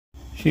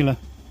Sheila,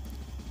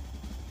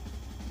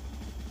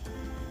 do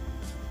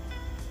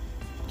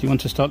you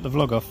want to start the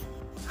vlog off?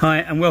 Hi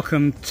and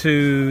welcome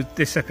to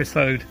this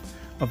episode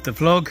of the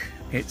vlog.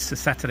 It's a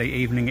Saturday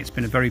evening. It's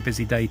been a very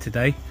busy day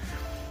today.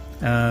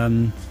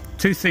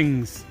 Two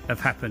things have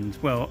happened.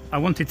 Well, I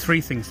wanted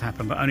three things to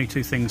happen, but only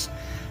two things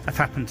have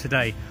happened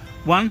today.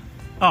 One,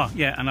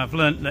 and I've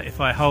learnt that if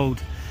I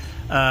hold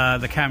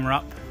the camera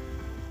up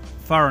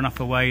far enough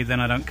away, then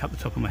I don't cut the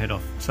top of my head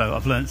off. So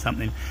I've learnt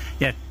something.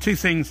 Yeah, two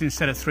things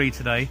instead of three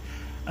today.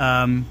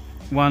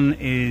 One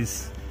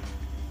is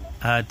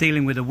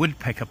dealing with a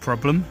woodpecker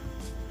problem,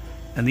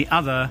 and the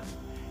other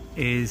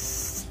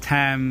is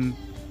Tam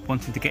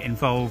wanting to get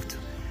involved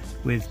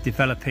with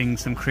developing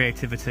some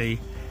creativity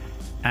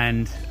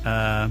and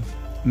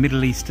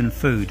Middle Eastern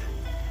food.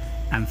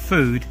 And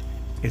food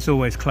is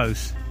always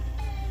close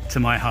to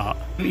my heart.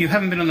 You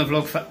haven't been on the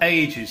vlog for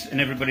ages and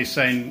everybody's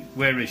saying,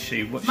 where is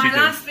she? What's she doing? My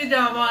last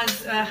video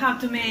was how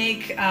to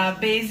make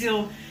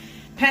basil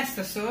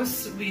pesto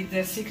sauce with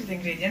the secret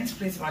ingredients.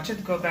 Please watch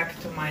it. Go back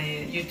to my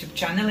YouTube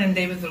channel and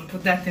David will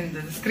put that in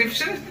the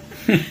description.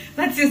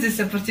 Let's use this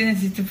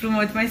opportunity to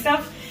promote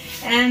myself.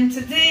 And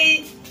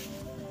today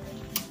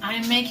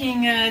I'm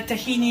making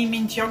tahini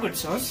mint yogurt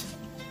sauce,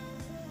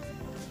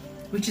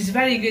 which is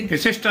very good.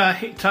 Is this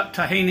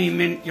tahini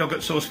mint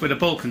yogurt sauce with a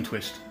Balkan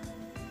twist?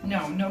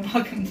 No, no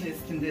Balkan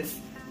twist in this.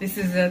 This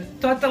is a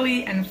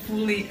totally and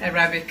fully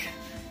Arabic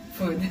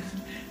food,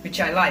 which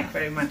I like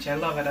very much. I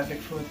love Arabic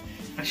food.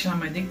 Actually,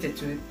 I'm addicted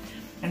to it.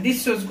 And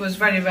this sauce goes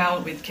very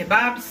well with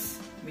kebabs,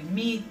 with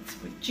meat,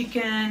 with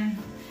chicken.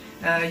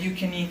 You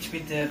can eat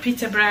with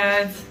pita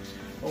bread,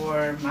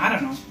 or I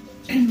don't know,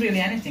 really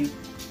anything.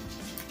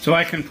 So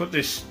I can put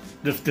this,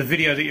 the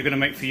video that you're going to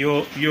make for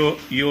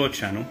your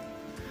channel,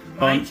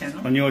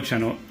 on your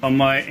channel, on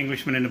my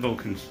Englishman in the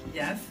Balkans.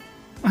 Yes.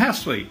 Well, how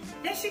sweet.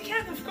 Yes, you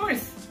can, of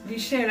course. We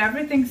share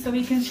everything so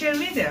we can share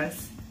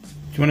videos.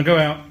 Do you want to go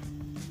out?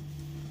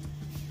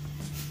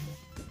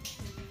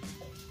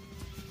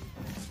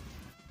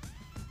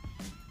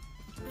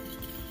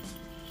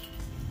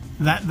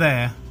 That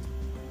there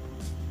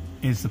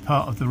is the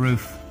part of the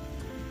roof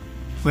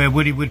where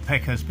Woody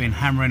Woodpecker has been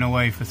hammering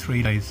away for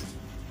 3 days.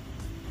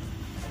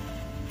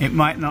 It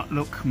might not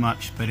look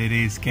much, but it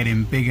is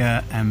getting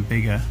bigger and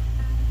bigger.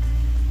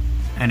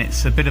 And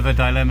it's a bit of a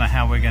dilemma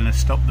how we're going to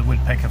stop the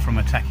woodpecker from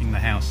attacking the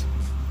house.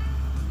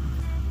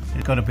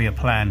 There's got to be a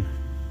plan.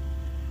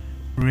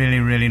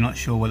 Really not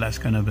sure what that's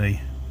going to be.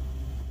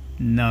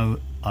 No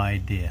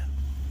idea.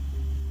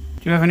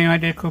 Do you have any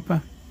idea,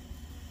 Cooper?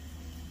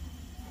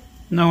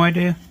 No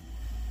idea?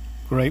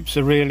 Grapes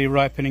are really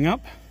ripening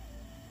up.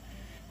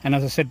 And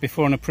as I said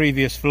before in a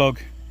previous vlog,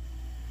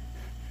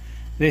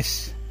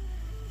 this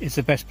is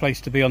the best place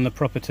to be on the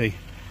property.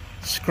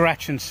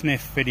 Scratch and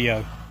sniff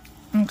video.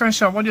 Okay,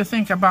 so what do you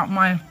think about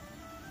my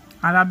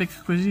Arabic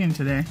cuisine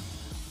today?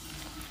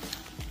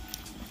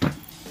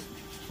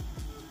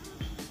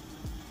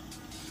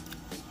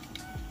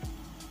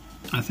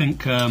 I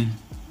think the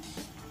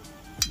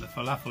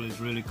falafel is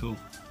really cool.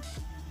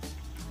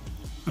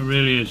 It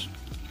really is.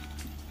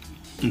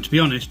 And to be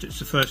honest, it's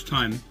the first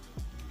time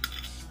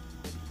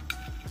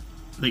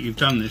that you've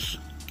done this,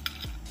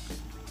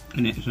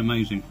 and it is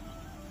amazing.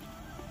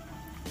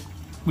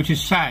 Which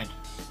is sad,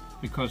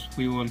 because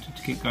we wanted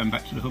to keep going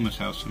back to the hummus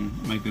house, and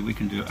maybe we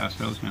can do it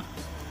ourselves now.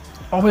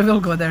 Oh, we will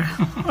go there.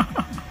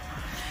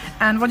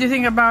 And what do you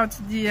think about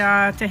the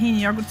tahini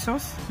yogurt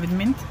sauce with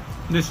mint?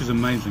 This is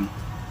amazing.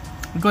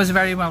 It goes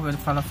very well with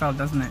falafel,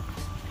 doesn't it?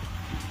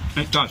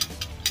 It does.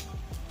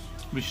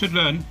 We should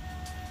learn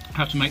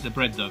how to make the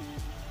bread though.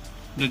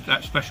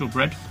 That special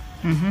bread.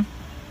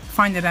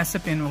 Find the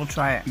recipe and we'll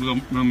try it.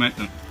 We'll make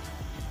them.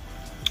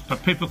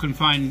 But people can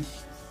find...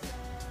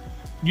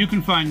 You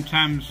can find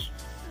Tam's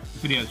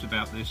videos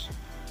about this,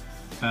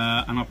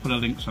 and I'll put a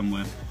link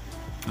somewhere,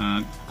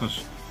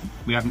 because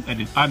we haven't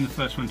edited. I'm the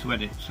first one to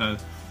edit, so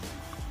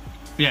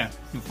yeah,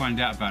 you'll find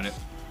out about it.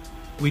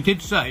 We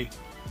did say,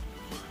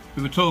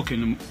 we were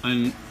talking,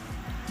 and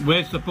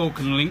where's the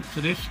Balkan link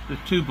to this? There's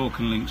 2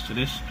 Balkan links to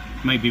this,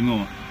 maybe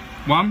more.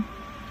 One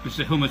is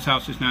the hummus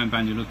house is now in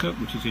Banja Luka,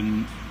 which is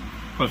in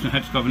Bosnia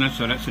and Herzegovina,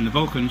 so that's in the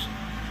Balkans.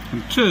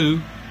 And 2,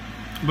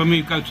 when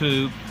we go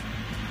to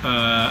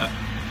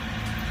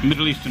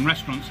Middle Eastern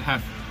restaurants that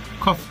have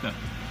kofta,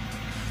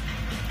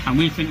 and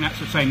we think that's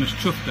the same as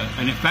chufta,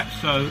 and if that's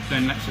so,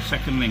 then that's the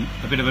second link,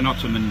 a bit of an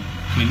Ottoman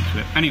link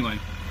to it. Anyway,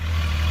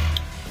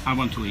 I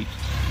want to eat.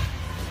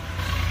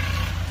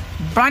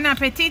 Bon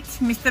appetit,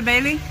 Mr.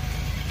 Bailey.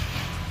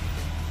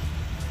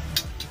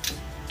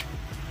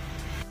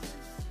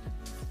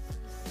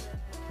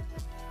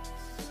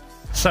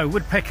 So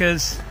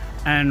woodpeckers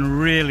and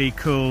really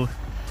cool,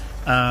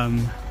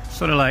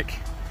 sort of like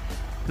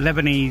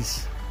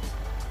Lebanese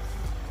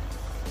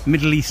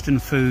Middle Eastern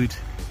food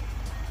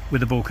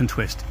with a Balkan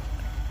twist.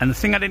 And the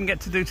thing I didn't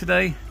get to do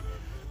today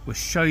was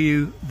show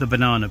you the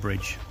banana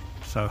bridge.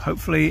 So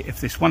hopefully,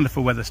 if this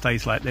wonderful weather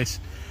stays like this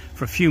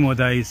for a few more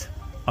days,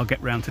 I'll get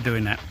round to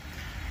doing that.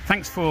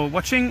 Thanks for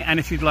watching, and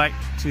if you'd like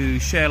to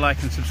share,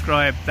 like and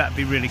subscribe, that'd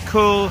be really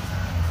cool.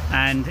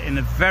 and in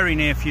the very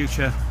near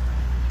future,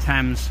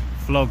 Tam's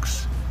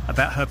vlogs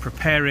about her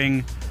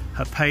preparing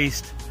her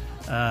paste,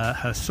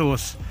 her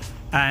sauce,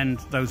 and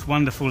those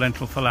wonderful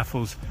lentil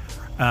falafels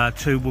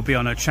too will be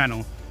on her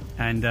channel.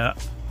 And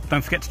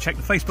don't forget to check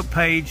the Facebook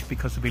page,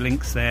 because there'll be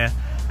links there,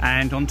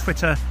 and on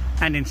Twitter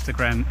and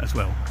Instagram as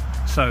well.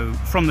 So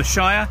from the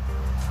Shire,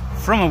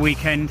 from a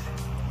weekend,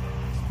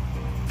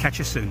 catch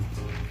you soon.